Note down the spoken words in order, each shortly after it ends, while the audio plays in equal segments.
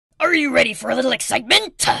Are you ready for a little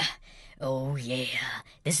excitement? Oh yeah,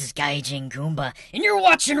 this is Gaijin Goomba, and you're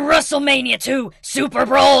watching Rustlemania 2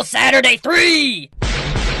 SuperBrawl Saturday 3!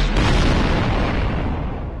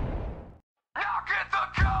 Now get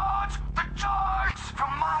the cards, the charts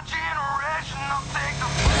from my generation. I'll take the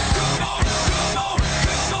come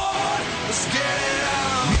on, let's get it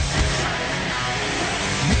on.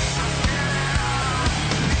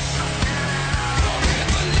 Get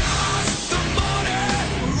the loss, the money.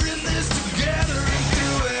 We're in this together and do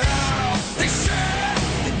it all. They say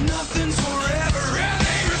that nothing's forever, and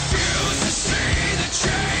they refuse to see the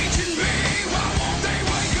change in me. Why won't they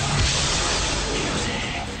wake up?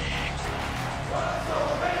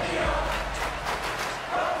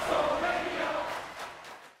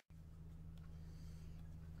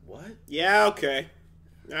 What? Yeah, okay.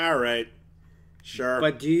 All right. Sure.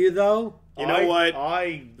 But do you though? you know what?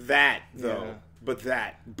 I That, though. Yeah. But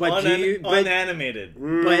that. But do you? But, unanimated.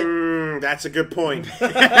 That's a good point.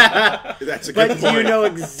 That's a good but point. do you know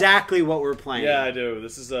exactly what we're playing? Yeah, I do.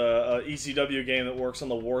 This is a ECW game that works on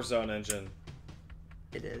the Warzone engine.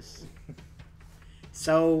 It is.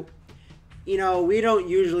 So, you know, we don't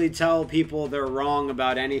usually tell people they're wrong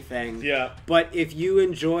about anything. Yeah. But if you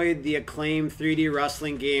enjoyed the acclaimed 3D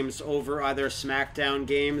wrestling games over either SmackDown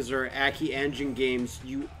games or Aki Engine games,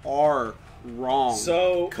 you are wrong.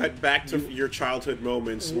 So Cut back to your childhood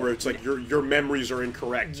moments where it's like your memories are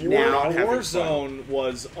incorrect. You Now, are not having fun. Warzone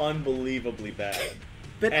was unbelievably bad.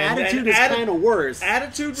 but and Attitude is kind of worse.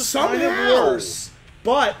 Attitude was Somehow. kind of worse.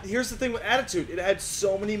 But here's the thing with Attitude: it had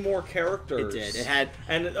so many more characters. It did. It had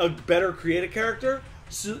and a better creative character.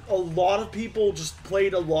 So a lot of people just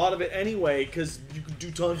played a lot of it anyway because you could do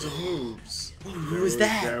tons of moves. who was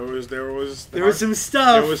that? There was some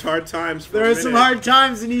stuff. There was hard times. For There a were some minute. hard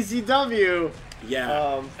times in ECW.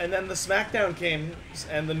 Yeah. And then the SmackDown games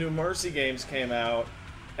and the New Mercy games came out,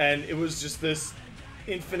 and it was just this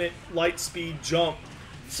infinite light speed jump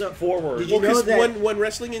forward. Did you Well, know because that when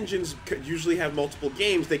wrestling engines usually have multiple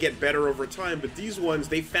games, they get better over time. But these ones,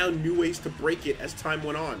 they found new ways to break it as time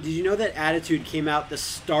went on. Did you know that Attitude came out the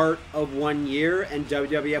start of one year and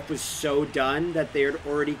WWF was so done that they had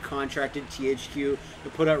already contracted THQ to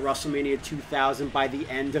put out WrestleMania 2000 by the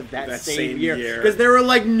end of that same year? Because they were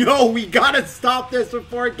like, no, we gotta stop this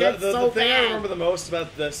before it gets the so thing I bad. remember the most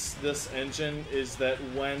about this engine is that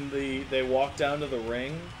when they walk down to the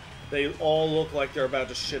ring, they all look like they're about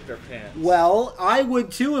to shit their pants. Well, I would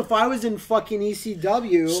too if I was in fucking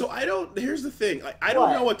ECW. So here's the thing. I don't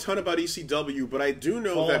What? know a ton about ECW, but I do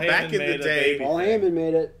know Paul that back Heyman in the made a day, baby. Paul Heyman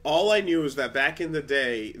made it. all I knew is that back in the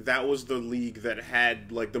day, that was the league that had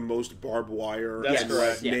like the most barbed wire That's and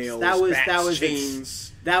correct. like, Yes, nails, that was bats, its- chains.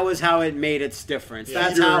 That was how it made its difference. Yeah.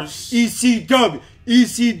 That's how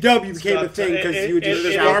ECW became a thing because you would just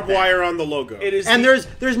There's shout barbed that. wire on the logo. It is And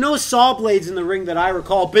there's no saw blades in the ring that I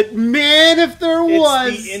recall, but man, if there it's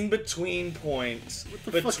was, the in-between point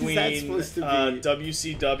the fuck is that supposed to be?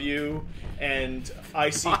 WCW and I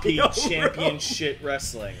ICP don't Championship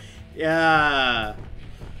Wrestling. yeah.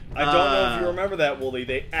 I don't know if you remember that, Wooly.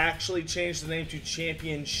 They actually changed the name to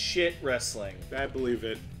Championship Wrestling I believe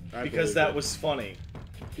it. because that was funny.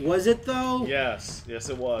 Was it though? Yes,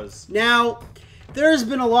 it was. Now, there's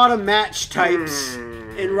been a lot of match types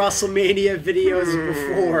in WrestleMania videos What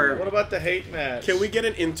before. about the hate match? Can we get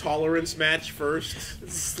an intolerance match first?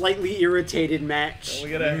 Slightly irritated match. Can we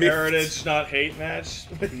get a Miffed. heritage, not hate match?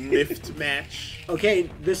 Miffed match. Okay,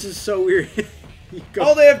 this is so weird. You go-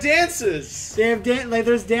 Oh, they have dances. They have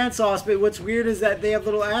there's dance offs, but what's weird is that they have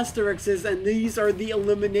little asterisks, and these are the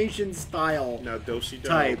elimination style Now Dosi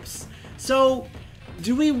types. So,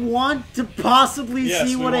 do we want to possibly Yes,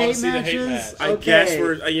 see we what a wanna hate see the match hate is? match. I guess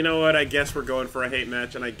we're. You know what? I guess we're going for a hate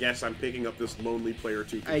match, and I guess I'm picking up this Lonely Player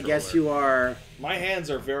 2 controller. I guess you are. My hands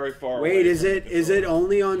are very far away. Wait, is from it the is it controller.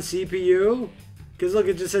 only on CPU? Because look,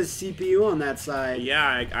 it just says CPU on that side.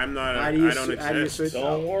 Yeah, I'm not. How do you I don't how do you exist. switch?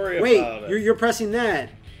 Don't worry Wait, about it. you're pressing that.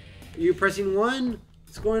 You're pressing one.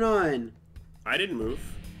 What's going on? I didn't move.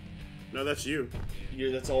 No, that's you.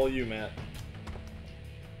 That's all you, Matt.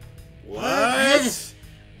 What?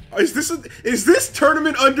 Is this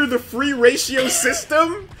tournament under the free ratio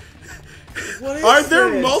system? What is Are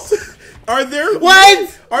there this? Are there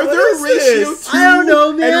What? Are What there is ratio this? 2 I don't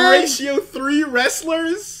know, man. and ratio 3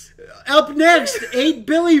 wrestlers? Up next, 8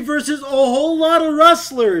 Billy versus a whole lot of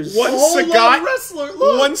wrestlers. One whole lot of Sagat wrestler,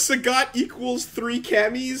 look. One Sagat equals 3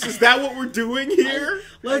 Camis. Is that what we're doing here?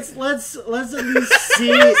 Let's at least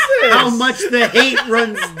see how much the hate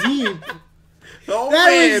runs deep. Oh That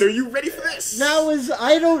man, was- are you ready for this? That was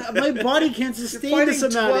my body can't sustain Fighting this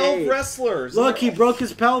amount of 12 hate. wrestlers. Look, he broke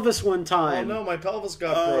his pelvis one Oh time. no, my pelvis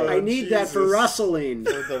got Oh, broke. I need that for Jesus. wrestling.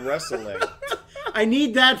 For the wrestling. I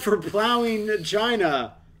need that for plowing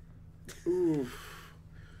China. Ooh.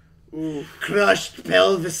 Crushed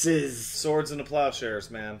pelvises. Swords into plowshares,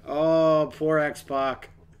 man. Oh, poor X-Pac.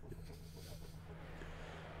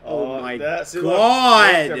 Oh my See, God.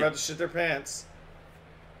 Look, they're about to shit their pants.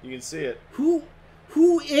 You can see it. Who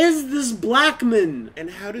is this Blackman? And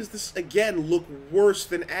how does this again look worse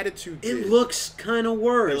than Attitude did? It looks kind of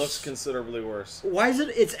worse. It looks considerably worse. Why is it?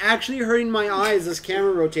 It's actually hurting my eyes. This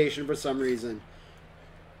camera rotation for some reason.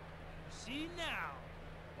 See now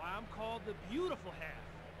why I'm called the beautiful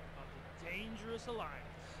half of the Dangerous Alliance.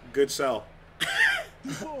 Good sell.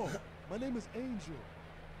 Before, my name is Angel,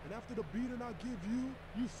 and after the beating I give you,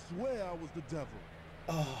 you swear I was the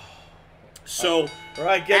devil. So, All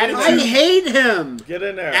right, get in I there. hate him. Get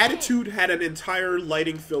in there. Attitude had an entire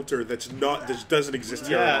lighting filter that doesn't exist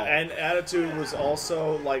here at Yeah, all. and Attitude was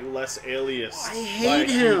also like less alias. I by hate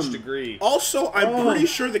a him. huge degree. Also, I'm Oh. pretty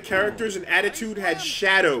sure the characters in Attitude had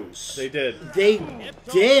shadows. They did. They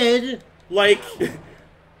did. Like,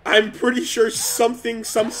 I'm pretty sure some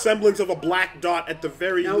semblance of a black dot at the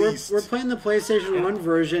very Now we're least. playing the PlayStation 1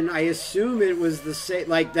 version. I assume it was the same.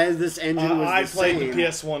 Like that. This engine was I the played same. the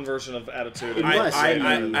PS1 version of Attitude. It and was.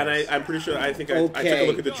 I'm pretty sure. I think I took a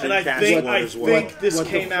look at the And I Dreamcast think- one I as well. think this What the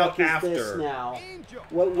came fuck out is after. This now?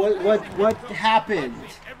 What happened?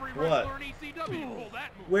 Every What? wrestler in ECW pull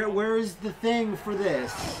that move. Where is the thing for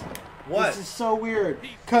this? What? This is so weird.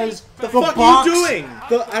 Because the fuck box, you doing?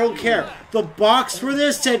 I don't care. The box for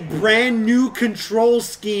this said brand new control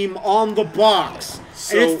scheme on the box.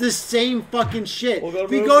 So- and it's the same fucking shit. We'll go if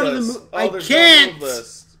we move go to this. the Oh, I there's no can't! move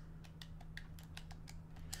list.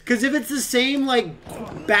 Because if it's the same,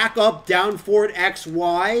 like, back up, down forward, X,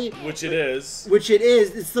 Y, Which it is. which it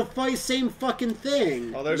is, it's the same fucking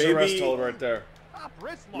thing. Oh, there's Maybe- your rest hold right there. Stop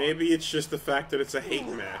wrist lock. Maybe it's just the fact that it's a hate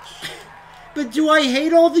match. But do I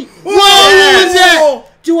hate all the... Whoa! Yes! What is that?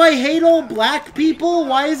 Do I hate all black people?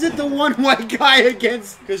 Why is it the one white guy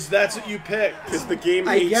against... Because that's what you picked. Because the game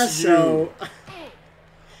I hates guess you. so.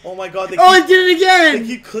 Oh my god, Oh, it did it they again!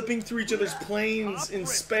 keep clipping through each other's planes in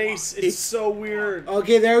space. It's so weird.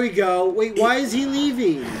 Okay, there we go. Wait, why is he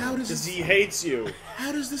leaving? Because he hates you.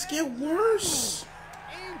 How does this get worse?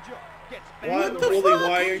 Angel gets Why, banged. Wooly,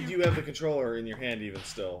 why do you have the controller in your hand even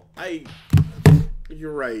still?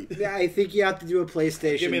 You're right. Yeah, I think you have to do a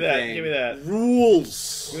PlayStation Give me that. thing. Give me that.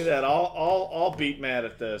 Rules. Give me that. I'll beat Matt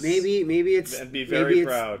at this. Maybe it's And be very maybe it's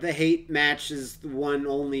proud. the hate match is the one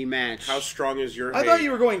only match. How strong is your I hate? thought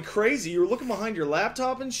you were going crazy. You were looking behind your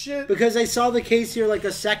laptop and shit. Because I saw the case here like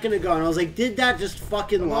a second ago, and I was like, did that just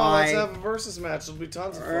fucking Come on, let's lie? have a versus match. It'll be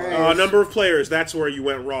tons of fun. Alright. Number of players, that's where you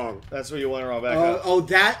went wrong. That's where you went wrong. Back up. Oh,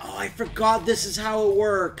 I forgot this is how it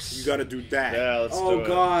works. You gotta do that. Yeah, let's do Oh it.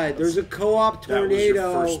 god, there's a co-op That was your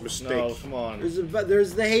tornado. first mistake. No, come on.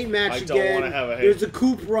 There's the hate match I don't again. wanna have a hate. There's a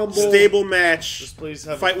Coop Rumble. Stable match. Just please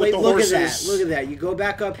have Fight Wait, with the look horses. at that. Look at that. You go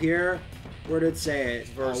back up here. Where did it say it?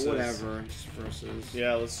 Versus. Oh, whatever. Just versus.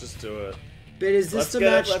 Yeah, let's just do it. But is this Let's the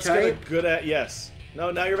get match it. Let's type? get it good at yes.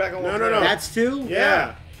 No, now you're back on No, one. no, player. no. That's two?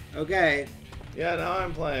 Yeah. Okay. Yeah, now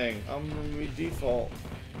I'm playing. I'm gonna be default.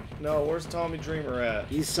 No, where's Tommy Dreamer at?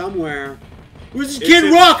 He's somewhere. Where's It's Kid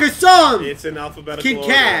in- Rock or some? It's in alphabetical Kid order.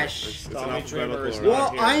 Cash. It's in Tommy alphabetical Dreamer is order. not-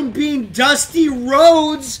 Well, here. I'm being Dusty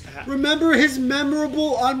Rhodes. Remember his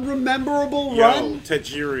memorable, unrememberable Yo, run?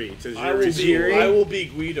 Tajiri. Tajiri. I will be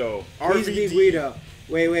Guido. Please be RVD. Guido.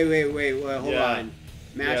 Wait, hold Yeah. on.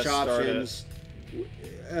 Match Yeah, start options.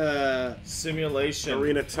 Simulation.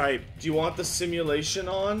 Arena type. Do you want the simulation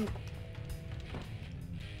on?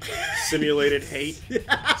 Simulated hate.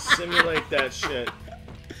 Simulate that shit.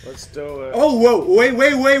 Let's do it. Oh, whoa. Wait.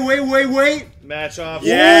 Match options.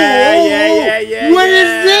 Yeah. What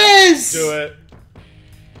is this? Do it.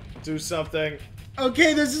 Do something.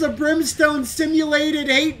 Okay, this is a Brimstone simulated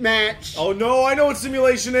hate match. Oh no, I know what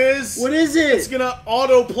simulation is. What is it? It's gonna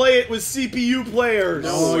auto play it with CPU players.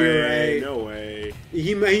 No Oh, you're way. right. No way.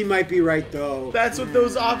 He might be right though. That's what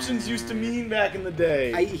those options used to mean back in the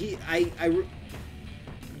day.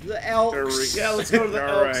 The Elks. Yeah, let's go to the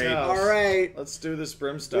All Elks right. house. All right. Let's do this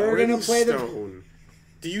Brimstone. We're gonna play the- Stone.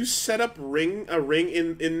 Do you set up a ring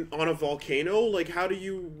in on a volcano? Like, how do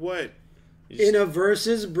you what? In a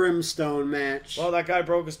versus Brimstone match. Well, that guy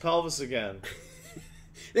broke his pelvis again.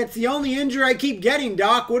 That's the only injury I keep getting,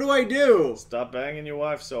 Doc. What do I do? Stop banging your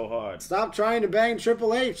wife so hard. Stop trying to bang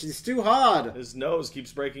Triple H. He's too hard. His nose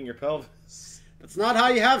keeps breaking your pelvis. That's not how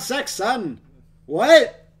you have sex, son.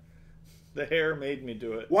 What? The hair made me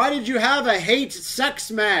do it. Why did you have a hate sex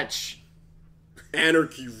match?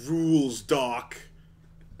 Anarchy rules, Doc.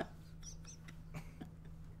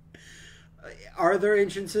 Are there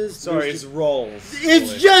entrances? Sorry, it's rolls.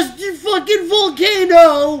 It's just a fucking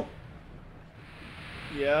volcano!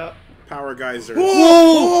 Yeah. Power geyser.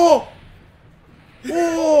 Whoa!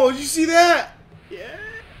 Whoa! Did you see that? Yeah.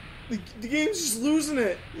 The game's just losing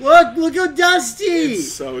it. Look how dusty!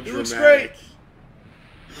 It's so It dramatic. looks great.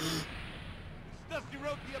 Dusty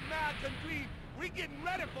Rhodes, the American Dream. We're getting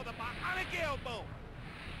ready for the bionic elbow.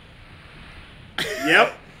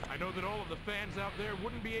 Yep. I know that all of the fans out there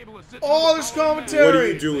wouldn't be able to sit. Oh, there's commentary. What are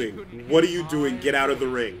you doing? What are you doing? Get out of the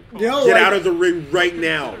ring. No, Get like- out of the ring right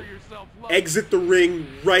now. Exit the ring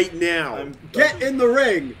right now. Get in the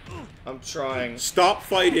ring! I'm trying. Stop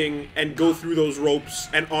fighting and go through those ropes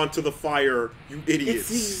and onto the fire, you idiots. It's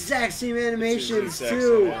the exact same animations, It's the exact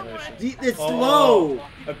too. same animations. It's Oh, low.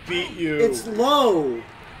 I beat you. It's low.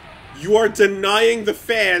 You are denying the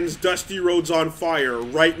fans Dusty Rhodes on fire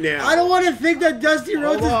right now. I don't want to think that Dusty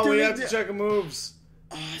Rhodes Hold is on, doing we have to check the moves.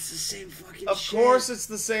 Oh, it's the same fucking Of shit. course it's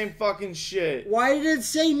the same fucking shit. Why did it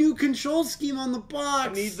say new control scheme on the I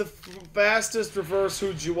box? need the fastest reverse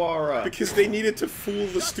Fujiwara. Because they needed to fool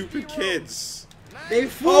the stupid kids. They Oh,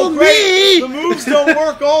 fooled great! The me! moves don't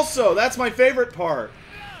work also. That's my favorite part.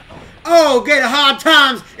 Oh, get hard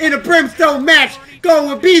times in a brimstone match. Going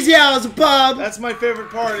with BZL as a bub. That's my favorite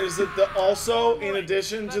part is that also, in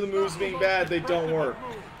addition to the moves being bad, they don't work.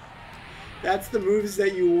 That's the moves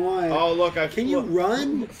that you want. Oh, look, Can you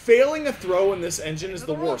run? Failing a throw in this engine is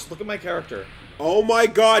the worst. Look at my character. Oh my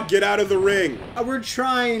god, get out of the ring. We're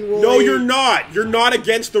trying, Wooly. No, you're not. You're not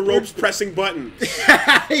against the ropes pressing buttons.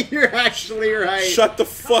 You're actually right. Shut the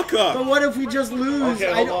fuck But up. what if we just lose?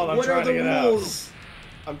 Okay, hold on, I'm what are trying the to get out. rules?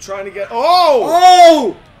 I'm trying to get... Oh!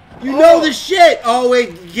 Oh! You know Oh. the shit! Oh, wait,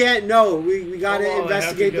 you can't. No, we gotta Hold on, I have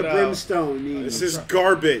to investigate the get out. brimstone. Needs. This is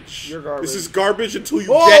garbage. You're garbage. This is garbage until you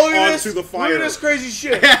Oh, get look at onto this! the fire. Look at this crazy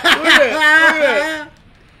shit! Look at it! Look at it!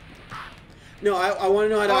 No, I want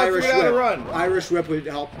to know how to Oh, I Irish forgot how to whip. run. Irish whip would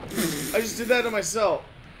help. I just did that to myself.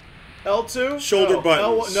 L2? Shoulder no,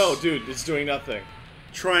 buttons. No, dude, it's doing nothing.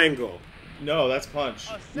 Triangle. No, that's punch.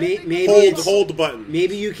 Maybe Hold, it's, hold the button.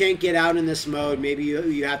 maybe you can't get out in this mode. Maybe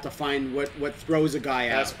you have to find what throws a guy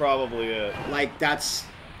out. That's probably it. Like that's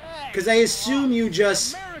because I assume you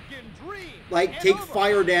just American Dream. like take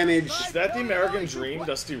fire damage. Is that the American Dream,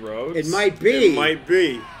 Dusty Rhodes? It might be. It might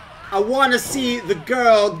be. I want to see the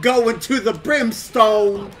girl go into the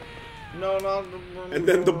brimstone No, no. And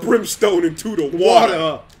then the brimstone into the water.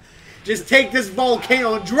 water. Just take this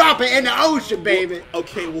volcano and drop it in the ocean, baby.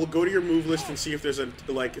 Okay, we'll go to your move list and see if there's a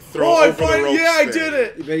like throw Oh, I over the finally, ropes. yeah, I thing. did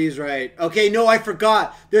it. But he's right. Okay, no, I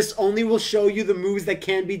forgot. This only will show you the moves that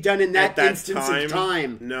can be done in that, At that instance of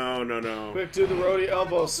time. No, no, no. Quick, do the roadie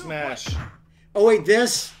elbow smash. Oh wait,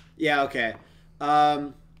 this? Yeah, okay.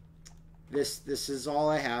 This is all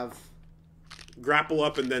I have. Grapple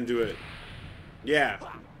up and then do it. Yeah.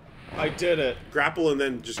 I did it. Grapple and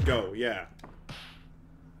then just go. Yeah.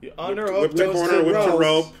 You underhook Whip to goes corner, to whip to ropes.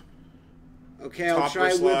 rope. Okay, I'll Top try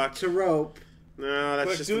wrist whip lock. to rope. No, that's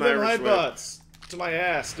Quick, just do an them Irish whip. headbutts. To my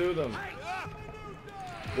ass, do them.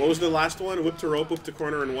 What was the last one? Whip to rope, whip to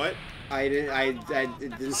corner, and what? I it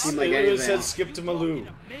didn't seem like They literally anything. said skip to Maloo.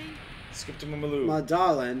 Skip to Maloo. My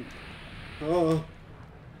darling. Oh.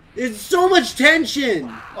 It's so much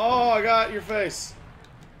tension! Oh, I got your face.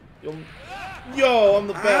 Yo, I'm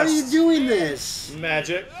the best. How are you doing this?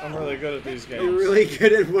 Magic. I'm really good at these games. You're really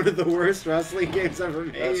good at one of the worst wrestling games ever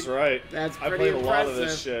made. That's right. That's I pretty played a lot of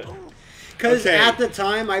this impressive. shit. Because Okay. at the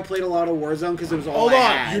time, I played a lot of Warzone because it was all Hold I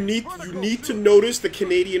on, had. You need to notice the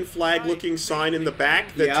Canadian flag looking sign in the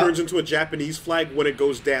back that Yeah. turns into a Japanese flag when it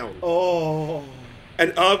goes down. Oh.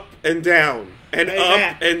 And up and down. And Hey, up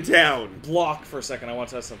Matt. and down. Block for a second. I want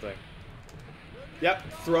to test something. Yep.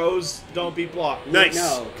 Throws don't beat block. Nice.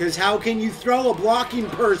 No, because how can you throw a blocking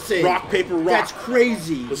person? Rock, paper, rock. That's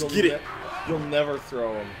crazy. Let's You'll get it. You'll never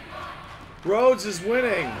throw him. Rhodes is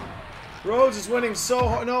winning. Rhodes is winning so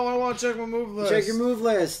hard. No, I want to check my move list. Check your move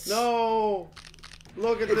list. No.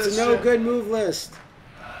 Look at It's this a no shit. good move list.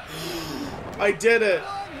 I did it.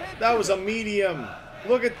 That was a medium.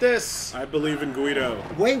 Look at this. I believe in Guido.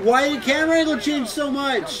 Wait, why did camera angle change so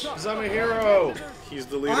much? Because I'm a hero. He's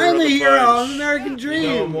the leader I'm of a the hero. bunch. I'm American You know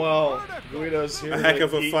him Dream. well. Guido's here. A heck to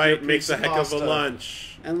of a eat fight your makes a pizza heck of a pasta. lunch.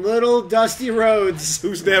 And little Dusty Rhodes.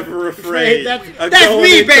 Who's never afraid? That's of me,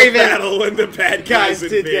 going into baby. battle when the bad guys Guys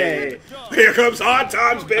today. invade. Here comes hard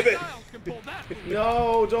times, baby.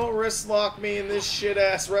 No, don't wrist lock me in this shit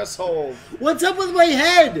ass rest hold. What's up with my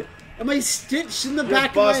head? Am I stitched in the You're back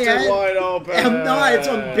of my busted head? wide open. I'm not.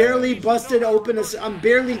 I'm barely busted open. I'm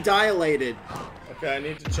barely dilated. Okay, I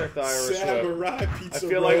need to check the Irish whip. Samurai I pizza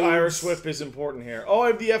feel like rolls. Irish whip is important here. Oh, I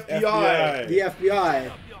have the FBI. The FBI.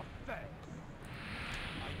 Up your face.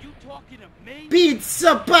 Are you talking to me? Pizza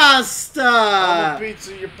I'm pasta. gonna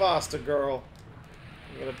pizza your pasta, girl.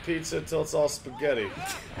 I'm gonna pizza until it's all spaghetti.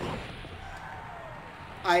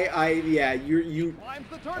 Yeah, you. Climbs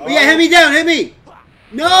the turn. Oh, yeah, hit me down, hit me.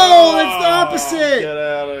 No, it's the opposite. Get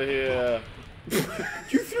out of here.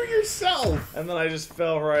 You threw yourself. And then I just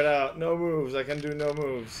fell right out. No moves. I can do no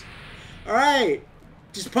moves. All right,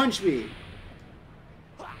 just punch me.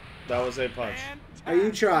 That was a punch. Are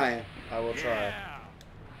you trying? I will try. Yeah.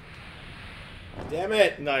 Damn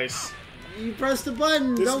it. Nice. You press the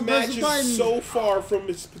button. This Don't press match the button. is so far from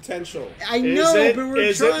its potential. I know, Is it, but we're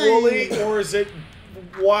is trying. it Wooly, or is it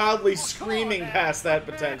wildly screaming past that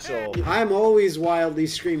potential? I'm always wildly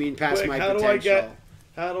screaming past Quick, my how potential.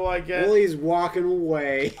 do I get? Wooly's walking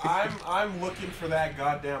away. I'm looking for that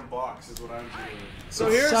goddamn box. Is what I'm doing. So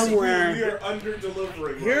here's Somewhere. We are under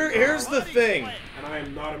delivering. here's the thing, and I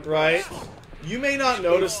am not right? impressed. You may not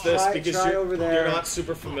notice this Try- because try over there. you're not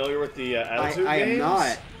super familiar with the Attitude I am games.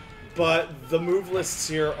 not. But the move lists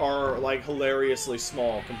here are like hilariously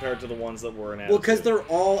small compared to the ones that were in Attitude. Well, because they're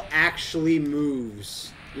all actually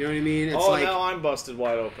moves. You know what I mean? It's Oh, like now I'm busted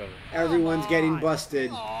wide open. everyone's getting busted.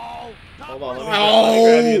 Hold on, let me Oh!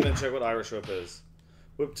 grab you and then check what Irish whip is.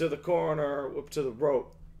 Whip to the corner, whip to the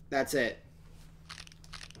rope. That's it.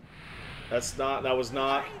 That was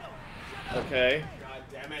not. Okay. God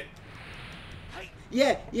damn it.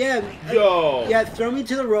 Yeah. Yo! Yeah, throw me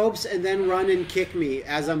to the ropes and then run and kick me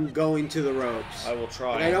as I'm going to the ropes. I will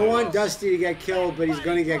try. But I don't want Dusty to get killed, but he's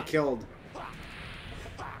gonna get killed.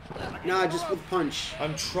 Nah, just with punch.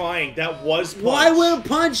 I'm trying. That was punch. Why would a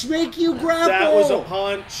punch make you grapple? That was a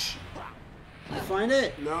punch. You find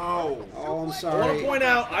it? No. Oh, I'm I want to sorry. point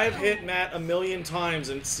out I've hit Matt 1,000,000 times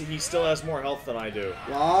and he still has more health than I do.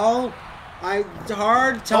 Well,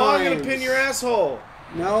 hard times. Oh, I'm gonna pin your asshole.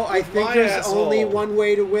 No, I think My there's asshole. only one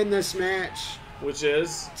way to win this match. Which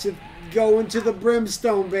is? To go into the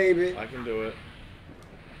brimstone, baby. I can do it.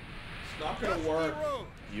 It's not gonna work.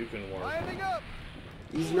 You can work. Lining up.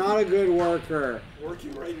 He's not a good worker.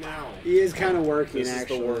 Working right now. He is kind of working, This is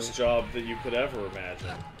actually. the worst job that you could ever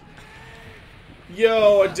imagine.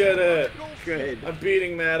 Yo, I did it! Good. I'm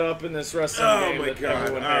beating Matt up in this wrestling Oh game my that god.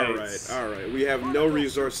 everyone hates. Alright. We have no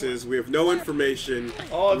resources. We have no information.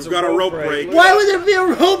 Oh, it's We've got a rope break. Why would there be a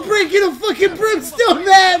rope break in a fucking brimstone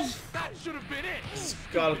match? That should have been it. It's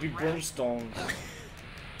gotta be brimstone.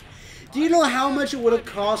 Do you know how much it would have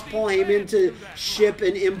cost Paul Heyman to ship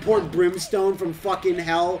and import brimstone from fucking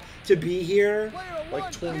hell to be here?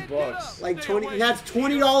 Like $20. Like 20. That's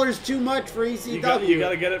 $20 too much for ECW. You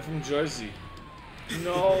gotta get it from Jersey.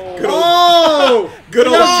 No. Oh! Good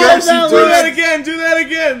old No, Jersey that Do was- that again! Do that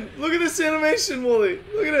again! Look at this animation, Wooly.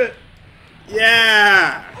 Look at it.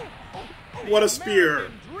 Yeah! What a spear.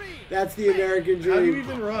 That's the American How do you dream.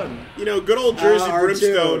 even run? You know, good old Jersey R2.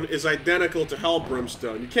 Brimstone is identical to Hell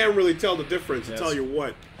Brimstone. You can't really tell the difference, I Yes. tell you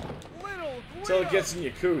what. Until it gets in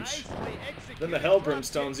your cooch. Then the Hell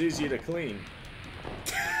Brimstone's easy to clean.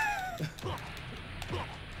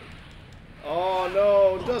 Oh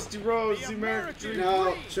no, Dusty Rose, the American Dream.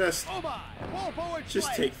 No.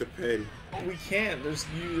 Just take the pin. We can't.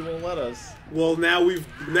 You won't let us. Well, now we've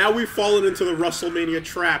fallen into the Rustlemania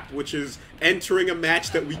trap, which is entering a match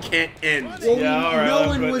that we can't end. Well, Yeah, all right, no I'm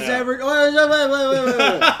one good was now. ever.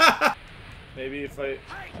 Wait. Maybe if I.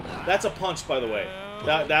 That's a punch, by the way.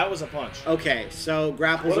 That was a punch. Okay, so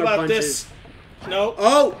grapples What are about punches. this? No.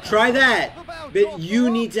 Oh, try that. But you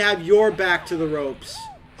need to have your back to the ropes.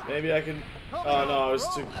 Maybe I can. Oh no, I was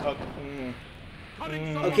too.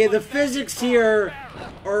 Okay, the physics here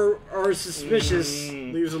are suspicious.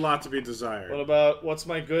 Leaves a lot to be desired. What about what's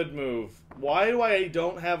my good move? Why do I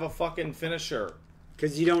don't have a fucking finisher?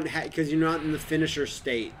 Because you don't because you're not in the finisher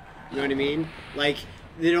state. You know what I mean? Like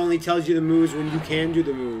it only tells you the moves when you can do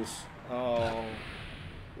the moves. Oh.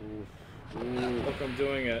 Look, I'm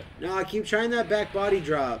doing it. No, keep trying that back body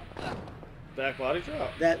drop. Back body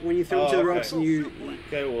drop. That when you throw it to the okay. ropes and you.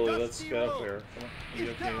 Okay, Wooly, let's get up here. Come on. You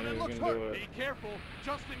can do it. Be careful,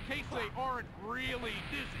 just in case they aren't really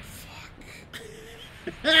dizzy.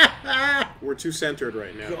 We're too centered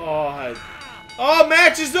right now. God. Oh,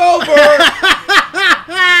 match is over!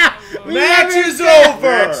 Match is over!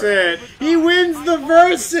 That's it. He wins the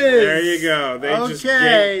verses. There you go. They just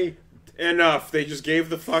Okay. enough. They just gave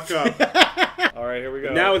the fuck up. Alright, here we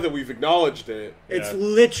go. Now that we've acknowledged it. It's Yeah.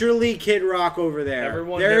 literally Kid Rock over there.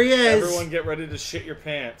 Everyone there he is. Everyone get ready to shit your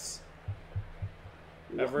pants.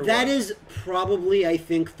 Everyone. That is probably, I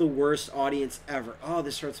think, the worst audience ever. Oh,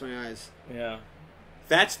 this hurts my eyes. Yeah.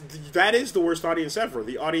 That is the worst audience ever.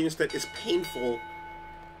 The audience that is painful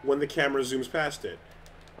when the camera zooms past it.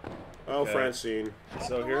 Oh, Okay. Francine.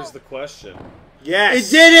 So here's the question. Yes!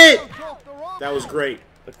 It did it! That was great.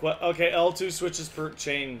 Okay, L2 switches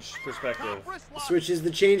change perspective. Switches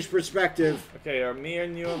the change perspective. Okay, are me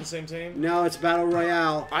and you on the same team? No, it's Battle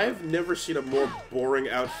Royale. I have never seen a more boring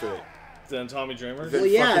outfit. Then Tommy Dreamer? Then Well,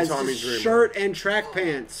 yeah, fucking it's Tommy just Dreamer. shirt and track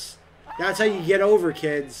pants. That's how you get over,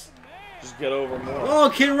 kids. Just get over more. Oh,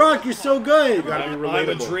 Kid Rock, you're so good. gotta be I'm a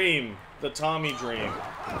relatable. dream. The Tommy Dream.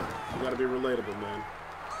 You gotta be relatable, man.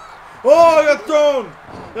 Oh, I got thrown!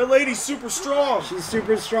 That lady's super strong. She's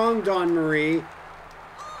super strong, Dawn Marie.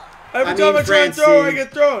 Every I time mean, I try to throw, I Francine.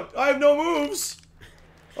 get thrown. I have no moves.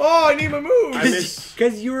 Oh, I need my moves. I miss...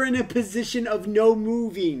 Because you were in a position of no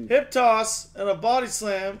moving. Hip toss and a body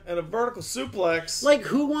slam and a vertical suplex. Like,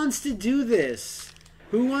 who wants to do this?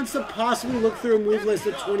 Who wants to possibly look through a move list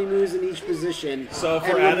of 20 moves in each position So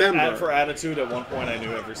and remember? for attitude, at one point I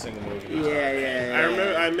knew every single move. Yeah. I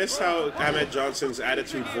remember. I miss how Ahmed Johnson's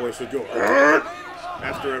attitude voice would go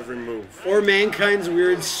after every move. Or Mankind's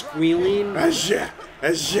weird squealing. Azja,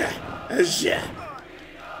 azja, azja.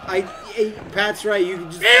 Pat's right. You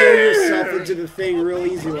can just throw yourself into the thing real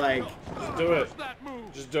easy, like. Just do it.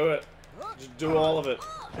 Just do it. Just do all of it.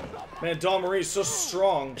 Man, Dawn Marie's so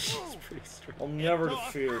strong. She's pretty strong. I'll never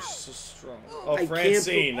defeat her. She's so strong. Oh, I can't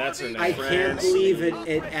Francine, be- that's her name. I can't Francine. believe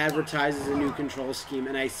it advertises a new control scheme,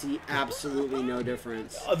 and I see absolutely no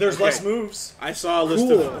difference. There's Okay. less moves. I saw a list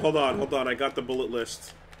Cool. of. Hold on. I got the bullet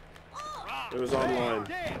list. It was online.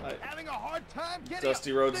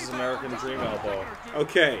 Dusty Rhodes' American Dream elbow.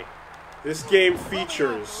 Okay, this game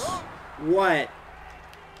features. What?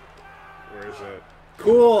 Where is it?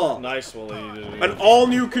 Cool. Nice, Willie. An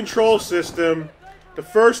all-new control system. The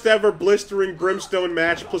first ever blistering brimstone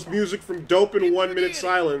match, plus music from Dope and 1 Minute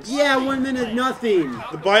Silence. Yeah, 1 minute nothing.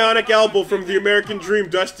 The bionic elbow from the American Dream,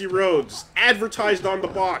 Dusty Rhodes. Advertised on the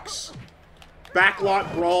box.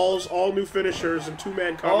 Backlot brawls, all new finishers, and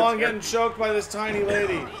two-man Oh, I'm commentary. getting choked by this tiny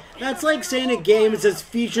lady. That's like saying a game that says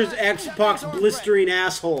features Xbox blistering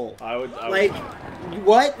asshole. I would Like,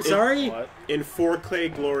 what? Sorry? What? In 4K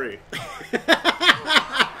glory.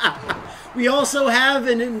 We also have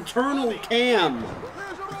an internal cam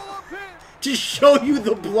to show you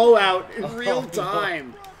the blowout in real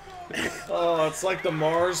time. Oh, it's like the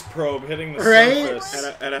Mars probe hitting the Right?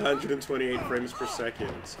 surface. At 128 frames per second.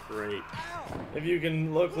 It's great. If you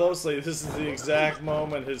can look closely, this is the exact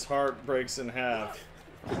moment his heart breaks in half.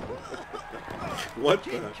 What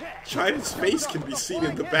the? China's face can be seen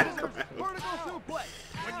in the background.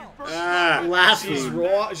 Ah, Laughing.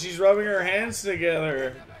 She's rubbing her hands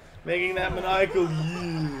together, making that maniacal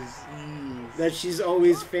yes. That she's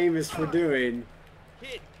always famous for doing.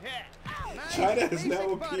 China has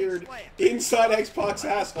now appeared inside Xbox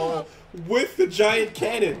asshole with the giant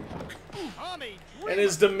cannon. And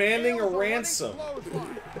is demanding a ransom.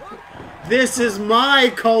 This is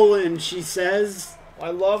my colon, she says. I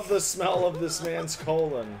love the smell of this man's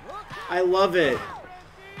colon. I love it.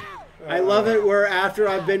 I love it where after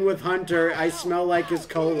I've been with Hunter, I smell like his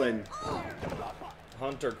colon.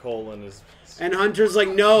 Hunter colon is... And Hunter's like,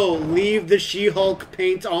 no, leave the She-Hulk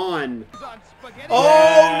paint on.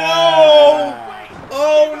 Oh no!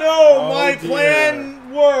 Oh no! My dear.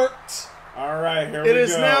 plan worked! Alright, here It we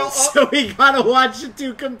is go. now up. So we gotta watch the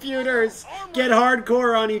two computers get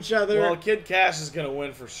hardcore on each other. Well, Kid Cash is gonna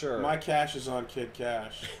win for sure. My cash is on Kid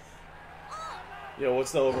Cash. Yo,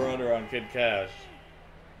 what's the over/under on Kid Cash?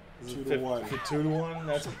 2 to 1. 2 to 1?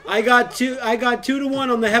 That's... I got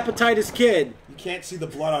 2-1 on the hepatitis kid. You can't see the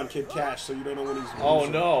blood on Kid Cash, so you don't know when he's Oh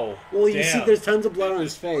losing. no! Well, you Damn. see there's tons of blood on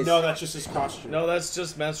his face. No, that's just his costume. No, that's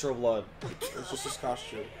just menstrual blood. It's just his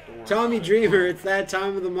costume. Don't worry. Tommy Dreamer, it's that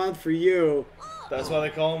time of the month for you. That's why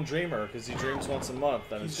they call him Dreamer, because he dreams once a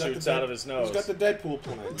month and it He's got shoots the out of his nose. He's got the Deadpool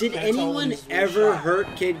plan. Did Can't tell when anyone he's ever shot.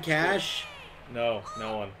 hurt Kid Cash? No,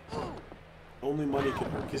 no one. Only money can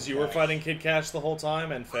hurt. Because Kid you were Cash. fighting Kid Cash the whole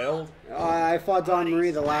time and failed? I fought Dawn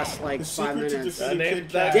Marie the last, like, The 5 secret to minutes. defeating That name- Kid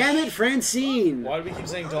that- Cash. Damn it, Francine! Why do we keep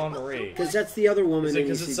saying Dawn Marie? Because that's the other woman Is it in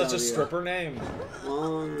because it's such a ECW. stripper name?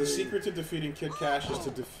 The secret to defeating Kid Cash is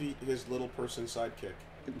to defeat his little person sidekick.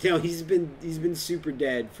 No, he's been super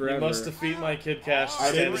dead You forever. must defeat my Kid Cash to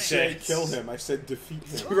I stand didn't a say chance. kill him. I said defeat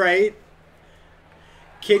him. Right?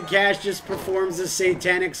 Kid Cash just performs a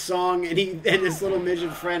satanic song, and his little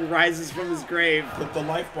midget friend rises from his grave. But the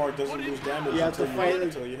life bar doesn't lose damage You have to fight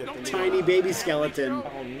until you hit the Tiny knee. baby skeleton.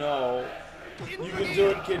 Oh no. You can do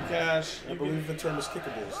it, Kid Cash. I believe the term is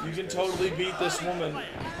kickables. You these can days. totally beat this woman.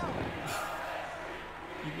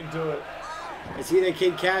 You can do it. I see that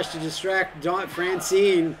Kid Cash to distract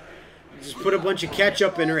Francine. Just put a bunch of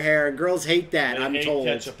ketchup in her hair, and girls hate that, They I'm hate told.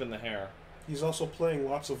 ketchup in the hair. He's also playing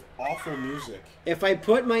lots of awful music. If I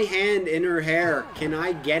put my hand in her hair, can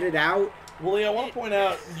I get it out? Willie, I want to point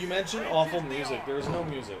out, you mentioned awful music. There is no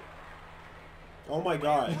music. Oh my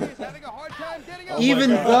god. He's having a hard time getting out.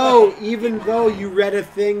 Even though you read a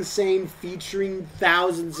thing saying featuring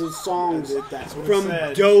thousands of songs That's what it from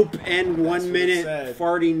said. Dope and 1 what it minute said.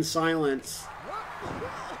 farting silence.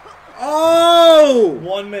 Oh!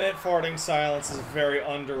 1 Minute Farting Silence is a very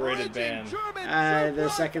underrated band. Their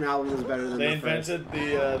second album was better than They the first.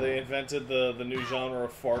 invented the new genre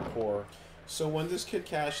of fartcore. So when does Kid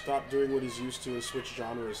Cash stop doing what he's used to and switch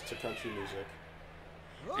genres to country music?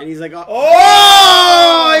 And he's like,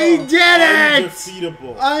 Oh! he did it!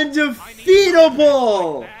 Undefeatable.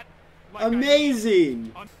 Undefeatable!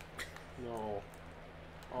 Amazing! No.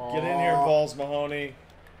 Get in here, Balls Mahoney.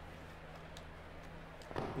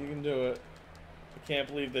 You can do it. I can't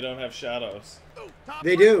believe they don't have shadows.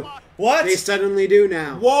 They do. What? They suddenly do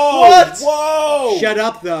now. Whoa! What? Whoa! Shut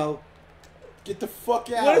up, though. Get the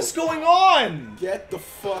fuck out. What is going on? Get the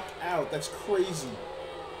fuck out. That's crazy.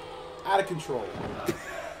 Out of control.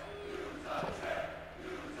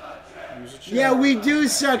 Use a chair. Yeah, we do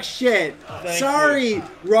suck shit. Thank Sorry,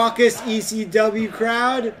 raucous ECW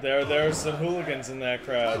crowd. There's some hooligans in that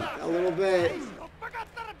crowd. A little bit.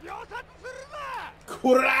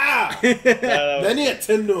 Kura! That was- Nani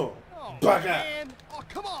atendo. Baga. Man. Oh,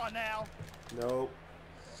 come on now. No.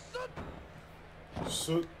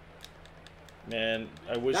 So, Man,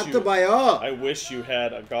 I wish Not you. the bio. I wish you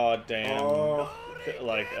had a goddamn oh.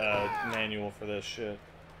 manual for this shit.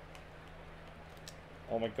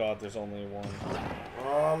 Oh my god, there's only one.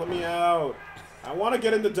 Oh, let me out. I want to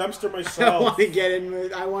get in the dumpster I myself. want to get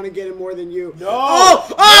in. I want to get in more than you. No! Oh!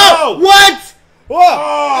 No! What? Whoa!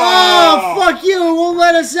 Oh, fuck you! It won't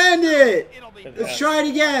let us end it. It'll be Let's try it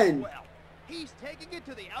again. well. He's taking it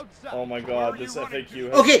to the outside. Oh my god, this FAQ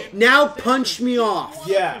has... Okay, now punch me off.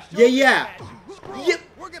 Yeah. Yeah. Yep.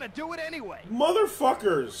 We're gonna do it anyway.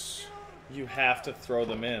 Motherfuckers. You have to throw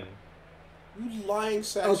them in. You lying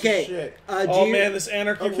sacks Okay. of shit. Do Oh you, man, this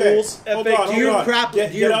Anarchy Okay. Rules Hold FAQ. on, Do you hold on. grapple-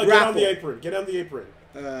 Get, do you get on the grapple? apron. Get on the apron.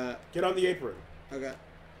 Get on the apron. Okay.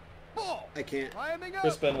 Ball. I can't. Climbing up.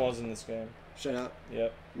 Chris Benoit's in this game. Shut up.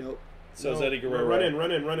 Yep. Nope. So is No, Eddie Guerrero. Run in,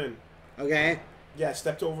 run in, run in. Okay. Yeah,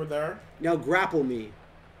 stepped over there. Now grapple me.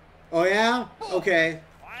 Oh yeah? Okay.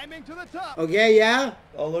 Climbing to the top. Okay, yeah?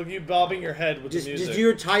 Oh, look, you bobbing your head with Just the music. do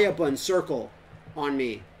your tie-up on circle on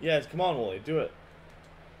me. Yeah, come on, Wooly, do it.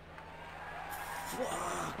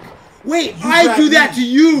 Wait, You I grab do that me. to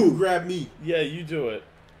You you! grab me. Yeah, you do it.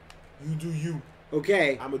 You do you.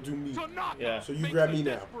 Okay. I'ma do me. Yeah. So you grab me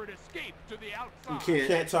now. You can't.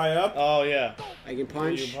 Can't tie up. Oh, yeah. I can You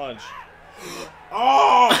punch. punch.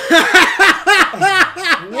 Oh!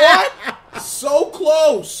 What? So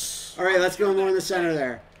close. Alright, let's go more in the center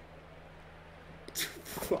there.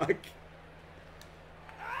 Fuck.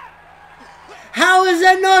 How is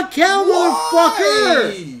that not count, motherfucker?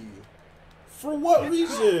 Why? For what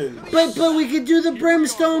reason? But we could do the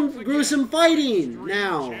brimstone gruesome fighting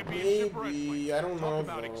now. Maybe. I don't know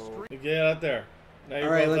though. You get out there. Now you're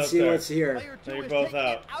Alright, both let's out see there. what's here. Player Now 2 you're is both taking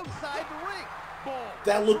out. it outside the ring. Ball.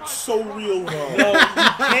 That looked so real though. No, you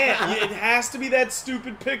can't. It has to be that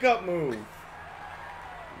stupid pickup move.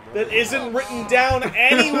 That isn't written down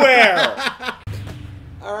anywhere.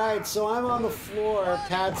 Alright, so I'm on the floor.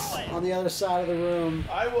 Pat's on the other side of the room.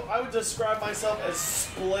 I would describe myself as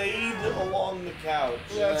splayed along the couch.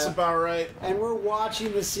 That's about right. And we're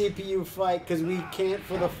watching the CPU fight because we can't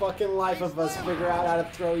for the fucking life of us figure out how to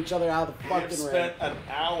throw each other out of the We've fucking ring. spent an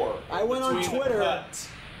hour. I went on between the Twitter. cuts.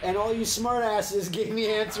 And all you smartasses gave me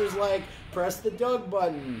answers like, press the Doug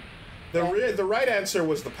button. The right answer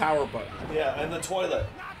was the power button. Yeah, and the toilet.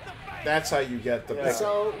 That's how you get the Yeah. pick.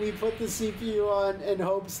 So we put the CPU on in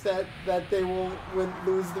hopes that they won't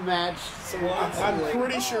lose the match. So we can see, I'm like,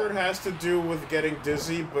 pretty sure it has to do with getting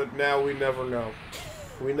dizzy, but now we never know.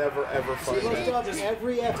 We never ever we find looked out. up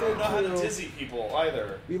every I don't know how to FAQ. dizzy people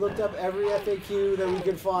either. We looked up every FAQ that we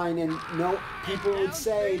could find, and no people would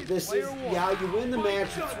say this is how you win the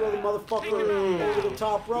match. You throw the motherfucker over the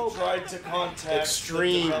top rope. Tried to contact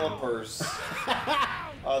Extreme. the developers.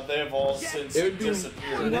 They have all since It would be-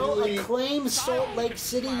 disappeared. You know, Acclaim Salt Lake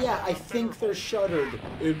City. Yeah, I think they're shuttered.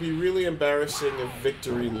 It would be really embarrassing if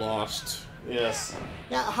Victory lost. Yes.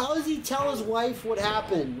 Yeah, how does he tell his wife what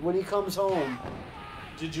happened when he comes home?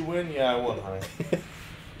 Did you win? Yeah, I won, honey.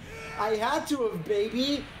 I had to have,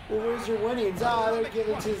 baby. Well, where's your winnings? Ah, they're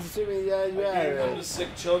giving to me. I gave them to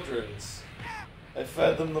sick children's. I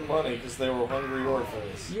fed them the money because they were hungry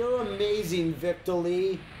orphans. You're amazing, Victor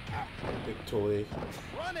Lee. Victory.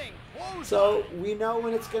 Running. Close. So we know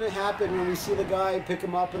when it's going to happen when we see the guy pick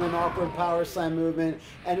him up in an awkward power slam movement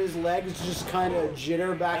and his legs just kind of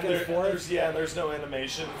jitter back and forth. There's no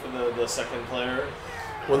animation for the second player.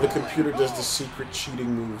 When the computer does the secret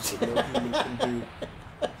cheating moves that no human can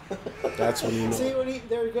do. That's when you know. See,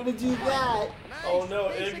 they're going to do that. Oh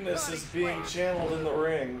no, Ignis is being channeled in the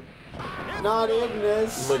ring. Not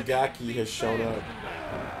Ignis. Magaki has shown up.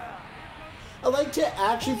 I like to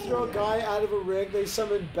actually throw a guy out of a ring. They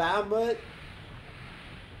summon Bahamut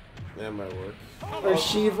That might work. or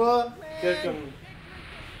Shiva. Kick him.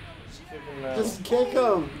 Just kick him now. Just kick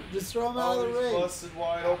him. Just throw him out of the He's ring. busted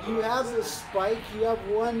wide open. You have the spike. You have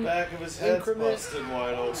one Back of his head's increment busted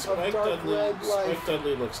wide open. of dark red life. Spike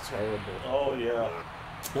Dudley looks terrible. Oh yeah.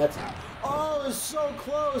 That's it's so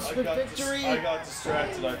close, but victory. I got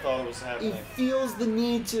distracted. I thought it was He happening. feels the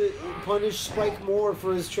need to punish Spike more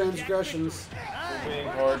for his transgressions. For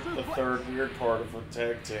being the third weird part of a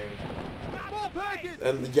tag team.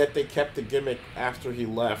 And yet they kept the gimmick after he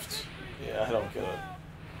left. Yeah, I don't get it.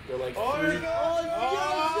 They're like, Oh, three- here he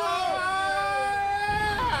goes!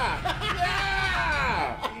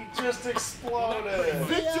 He just exploded.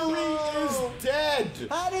 Victory is dead!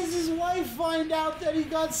 How does his wife find out that he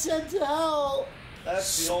got sent to hell?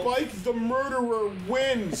 That's the only. Spike the murderer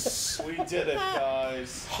wins! We did it,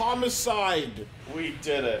 guys. Homicide! We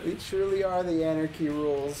did it. We truly are the Anarchy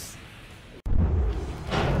Rules.